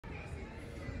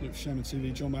Luke Sherman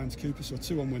TV, John Man's Cooper, so a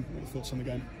 2-1 win. What are your thoughts on the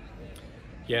game?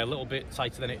 Yeah, a little bit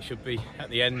tighter than it should be at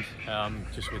the end,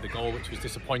 just with the goal, which was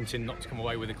disappointing not to come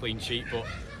away with a clean sheet, but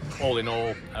all in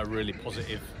all a really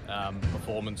positive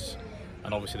performance,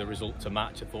 and obviously the result to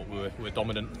match. I thought we were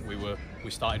dominant.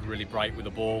 We started really bright with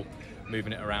the ball,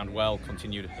 moving it around well,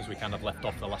 continued as we kind of left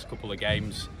off the last couple of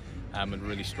games, and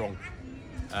really strong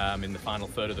in the final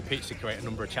third of the pitch to create a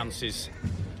number of chances.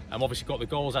 Obviously got the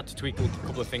goals, had to tweak a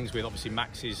couple of things with obviously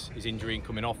Max's injury and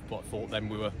coming off, but I thought then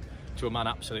we were to a man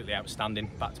absolutely outstanding,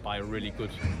 backed by a really good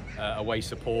away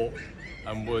support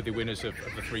and worthy winners of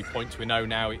the 3 points. We know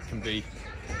now it can be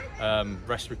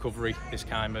rest recovery this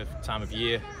time of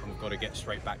year, and we've got to get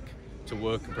straight back to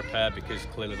work and prepare, because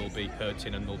clearly they'll be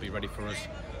hurting and they'll be ready for us,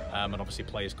 and obviously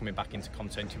players coming back into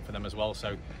contention for them as well.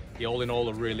 So yeah, all in all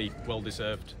a really well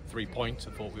deserved 3 points.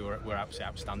 I thought we were absolutely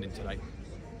outstanding today.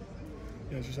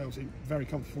 Yeah, it's just obviously very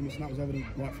comfortable, and that was evident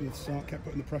right from the start. Kept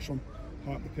putting the pressure on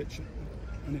high up the pitch,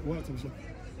 and it worked obviously.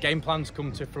 Game plans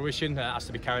come to fruition. It has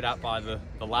to be carried out by the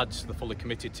lads. They're fully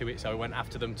committed to it, so we went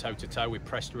after them toe to toe. We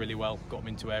pressed really well, got them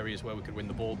into areas where we could win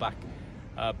the ball back.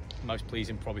 Most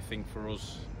pleasing probably thing for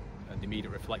us, and the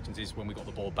immediate reflections, is when we got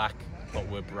the ball back. I thought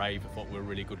we were brave. I thought we were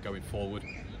really good going forward,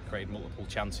 created multiple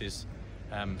chances.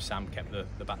 Sam kept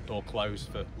the back door closed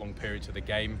for long periods of the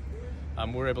game.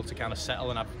 We were able to kind of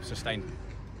settle and have sustained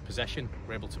possession.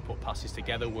 We're able to put passes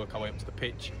together, work our way up to the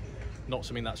pitch. Not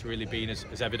something that's really been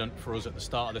as evident for us at the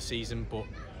start of the season, but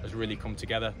has really come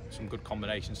together. Some good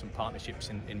combinations, some partnerships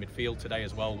in midfield today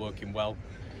as well, working well,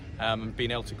 and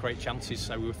being able to create chances.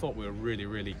 So we thought we were really,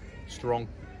 really strong.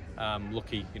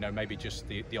 Lucky, maybe just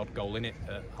the odd goal in it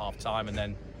at half time, and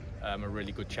then a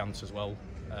really good chance as well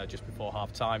just before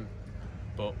half time.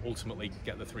 But ultimately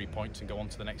get the 3 points and go on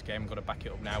to the next game. Got to back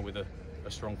it up now with a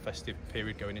strong festive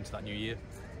period going into that new year.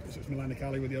 So it's Milanic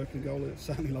Ali with the opening goal. It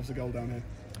certainly loves a goal down here.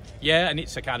 Yeah, and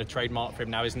it's a kind of trademark for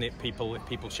him now, isn't it? If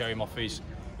people show him off his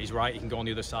right, he can go on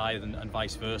the other side, and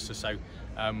vice versa. So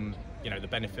the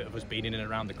benefit of us being in and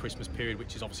around the Christmas period,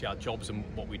 which is obviously our jobs and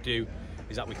what we do,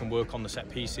 is that we can work on the set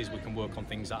pieces, we can work on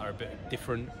things that are a bit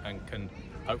different, and can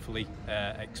hopefully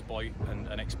exploit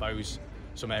and expose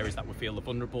some areas that we feel are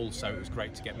vulnerable. So it was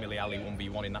great to get Millie Ali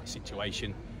 1v1 in that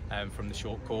situation from the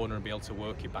short corner and be able to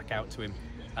work it back out to him.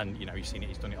 And you've seen it,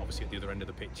 he's done it obviously at the other end of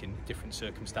the pitch in different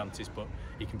circumstances, but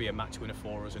he can be a match winner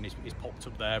for us, and he's popped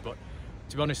up there. But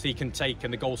to be honest, he can take,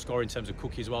 and the goal scorer in terms of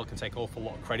Cookie as well, can take an awful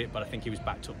lot of credit, but I think he was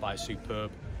backed up by a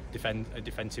superb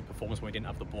defensive performance when we didn't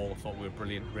have the ball. I thought we were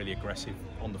brilliant, really aggressive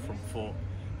on the front foot.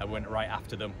 We went right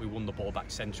after them, we won the ball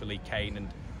back centrally. Kane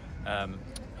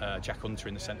and Jack Hunter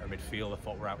in the centre of midfield, I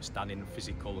thought were outstanding and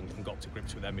physical, and got to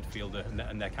grips with their midfielder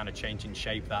and their kind of change in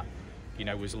shape that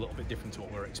was a little bit different to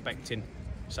what we were expecting.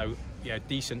 So yeah,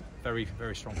 decent, very,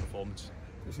 very strong performance.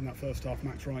 Of course, in that first half,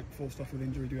 Max Wright forced off with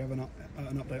injury. Do you have an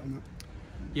update on that?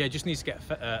 Yeah, just needs to get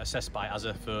assessed by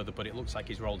Azza further, but it looks like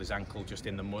he's rolled his ankle just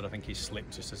in the mud. I think he's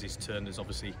slipped just as he's turned. There's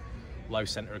obviously low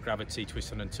centre of gravity,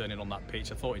 twisting and turning on that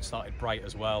pitch. I thought it started bright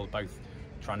as well, both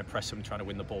trying to press him, trying to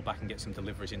win the ball back and get some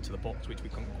deliveries into the box, which we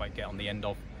couldn't quite get on the end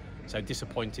of. So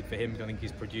disappointed for him. I think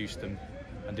he's produced and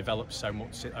developed so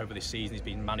much over this season. He's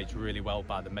been managed really well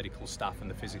by the medical staff and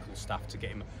the physical staff to get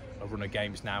him a run of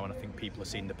games now, and I think people are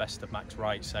seeing the best of Max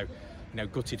Wright. So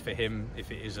gutted for him if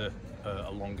it is a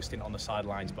longer stint on the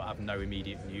sidelines, but I have no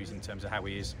immediate news in terms of how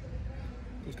he is.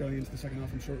 Of course, going into the second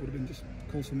half, I'm sure it would have been just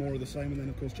calls for more of the same, and then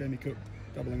of course Jamie Cook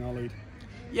doubling our lead.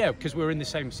 Yeah, because we were in the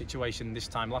same situation this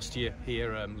time last year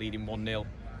here, leading 1-0,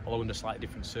 although under slightly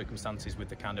different circumstances with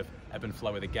the kind of ebb and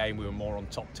flow of the game. We were more on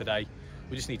top today.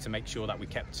 We just need to make sure that we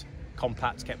kept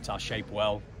compact, kept our shape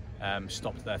well,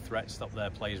 stopped their threats, stopped their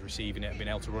players receiving it and being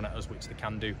able to run at us, which they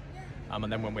can do.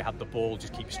 And then when we had the ball,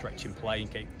 just keep stretching play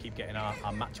and keep getting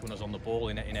our match winners on the ball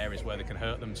in areas where they can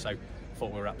hurt them. So I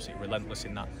thought we were absolutely relentless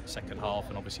in that second half,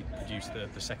 and obviously produced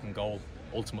the second goal.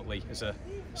 Ultimately, as a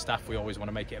staff, we always want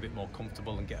to make it a bit more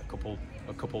comfortable and get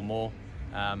a couple more.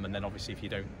 And then obviously if you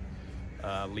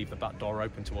don't leave the back door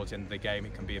open towards the end of the game,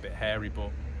 it can be a bit hairy,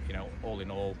 but all in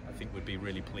all, I think we'd be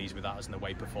really pleased with that as an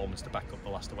away performance to back up the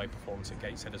last away performance at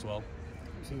Gateshead as well.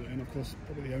 Absolutely, and of course,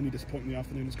 probably the only disappointment in the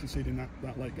afternoon is conceding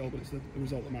that late goal, but it's the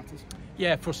result that matters.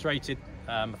 Yeah, frustrated.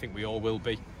 I think we all will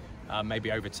be.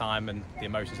 Maybe over time and the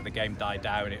emotions of the game die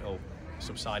down, it'll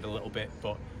subside a little bit,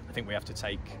 but I think we have to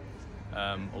take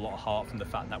a lot of heart from the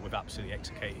fact that we've absolutely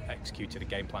executed a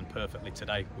game plan perfectly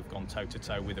today. We've gone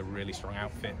toe-to-toe with a really strong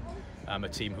outfit, a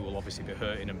team who will obviously be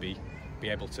hurting and be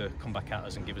able to come back at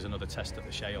us and give us another test at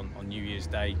the Shea on New Year's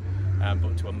Day.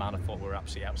 But to a man, I thought we were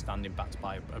absolutely outstanding, backed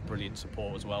by a brilliant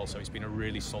support as well. So it's been a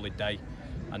really solid day,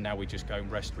 and now we just go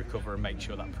and rest, recover, and make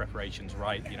sure that preparation's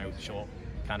right. Short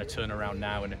kind of turnaround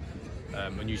now, and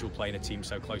unusual playing a team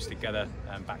so close together,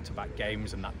 back-to-back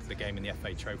games, and that's the game in the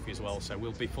FA Trophy as well. So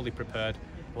we'll be fully prepared.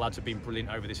 The lads have been brilliant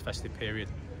over this festive period,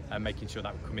 making sure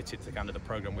that we're committed to kind of the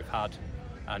programme we've had,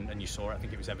 and you saw it. I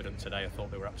think it was evident today. I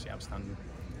thought they were absolutely outstanding.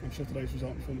 I'm sure today's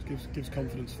result and performance gives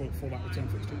confidence for that return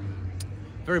fixture.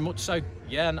 Very much so,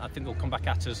 yeah, and I think they'll come back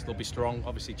at us. They'll be strong.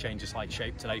 Obviously, change a slight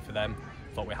shape today for them.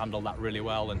 Thought we handled that really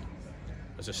well, and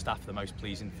as a staff, the most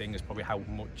pleasing thing is probably how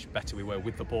much better we were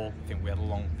with the ball. I think we had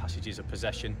long passages of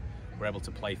possession. We're able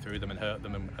to play through them and hurt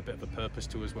them, and a bit of a purpose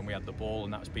to us when we had the ball,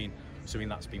 and that's been something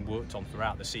that's been worked on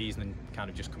throughout the season and kind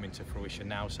of just coming to fruition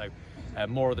now. So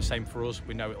more of the same for us.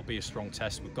 We know it'll be a strong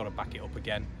test. We've got to back it up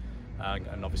again,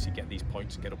 and obviously get these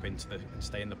points and get up into and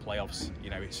stay in the playoffs.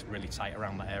 You know, it's really tight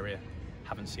around that area.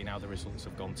 Haven't seen how the results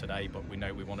have gone today, but we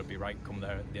know we want to be right come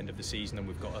there at the end of the season, and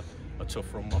we've got a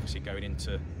tough run obviously going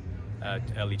into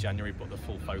early January, but the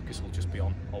full focus will just be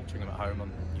on Altrincham at home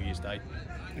on New Year's Day.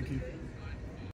 Thank you.